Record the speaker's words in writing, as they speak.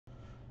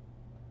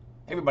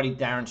Hey everybody,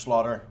 Darren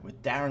Slaughter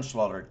with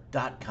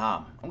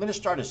darrenslaughter.com. I'm going to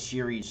start a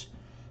series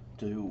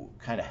to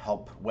kind of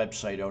help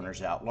website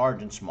owners out,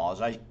 large and small.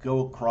 As I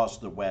go across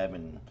the web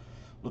and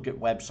look at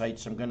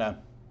websites, I'm going to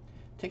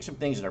take some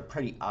things that are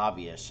pretty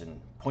obvious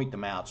and point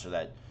them out so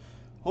that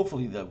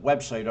hopefully the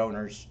website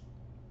owners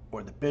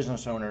or the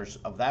business owners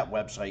of that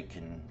website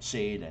can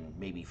see it and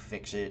maybe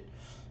fix it.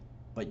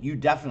 But you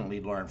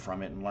definitely learn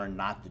from it and learn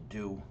not to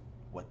do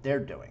what they're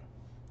doing.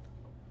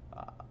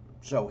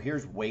 So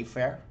here's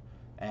Wayfair,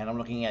 and I'm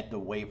looking at the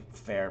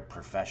Wayfair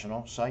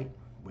professional site,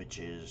 which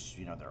is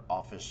their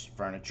office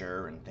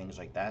furniture and things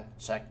like that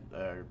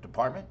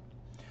department.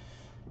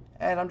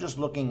 And I'm just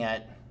looking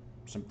at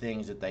some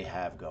things that they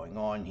have going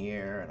on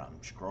here, and I'm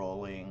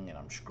scrolling and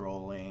I'm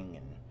scrolling,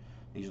 and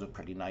these look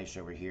pretty nice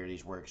over here.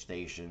 These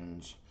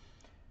workstations,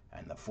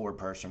 and the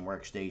four-person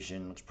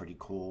workstation looks pretty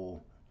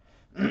cool.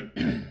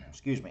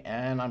 Excuse me.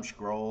 And I'm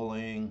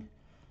scrolling.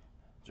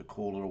 It's a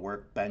cool little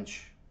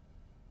workbench.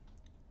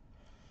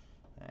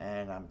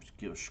 And I'm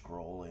still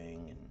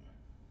scrolling, and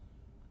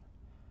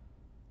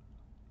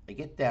I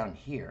get down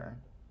here.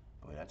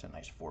 Boy, that's a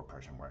nice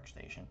four-person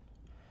workstation.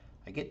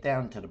 I get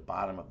down to the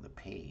bottom of the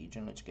page,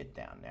 and let's get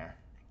down there.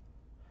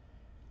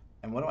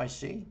 And what do I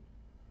see?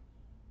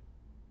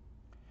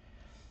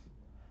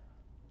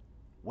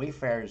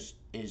 Wayfair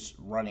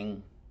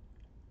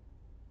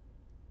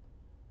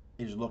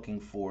is looking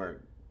for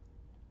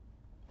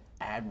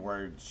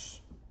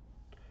AdWords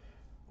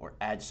or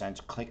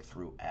AdSense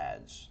click-through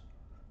ads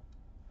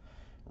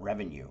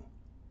revenue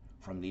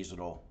from these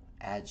little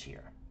ads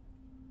here.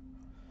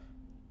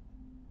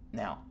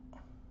 Now,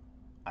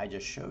 I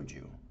just showed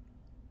you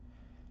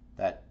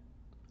that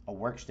a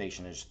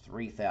workstation is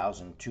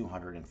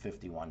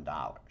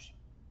 $3,251.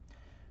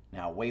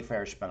 Now,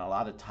 Wayfair spent a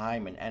lot of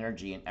time and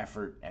energy and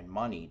effort and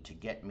money to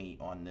get me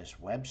on this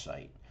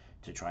website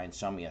to try and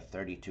sell me a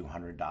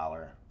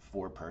 $3,200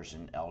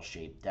 four-person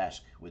L-shaped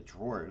desk with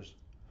drawers.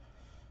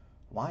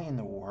 Why in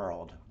the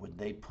world would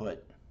they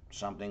put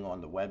something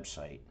on the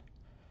website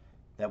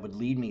that would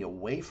lead me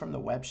away from the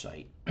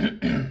website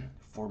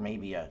for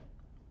maybe a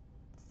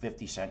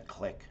 50-cent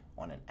click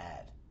on an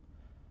ad?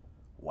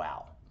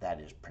 Wow,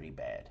 that is pretty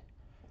bad.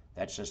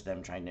 That's just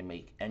them trying to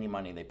make any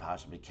money they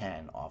possibly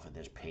can off of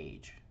this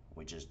page,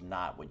 which is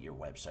not what your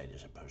website is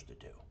supposed to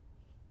do.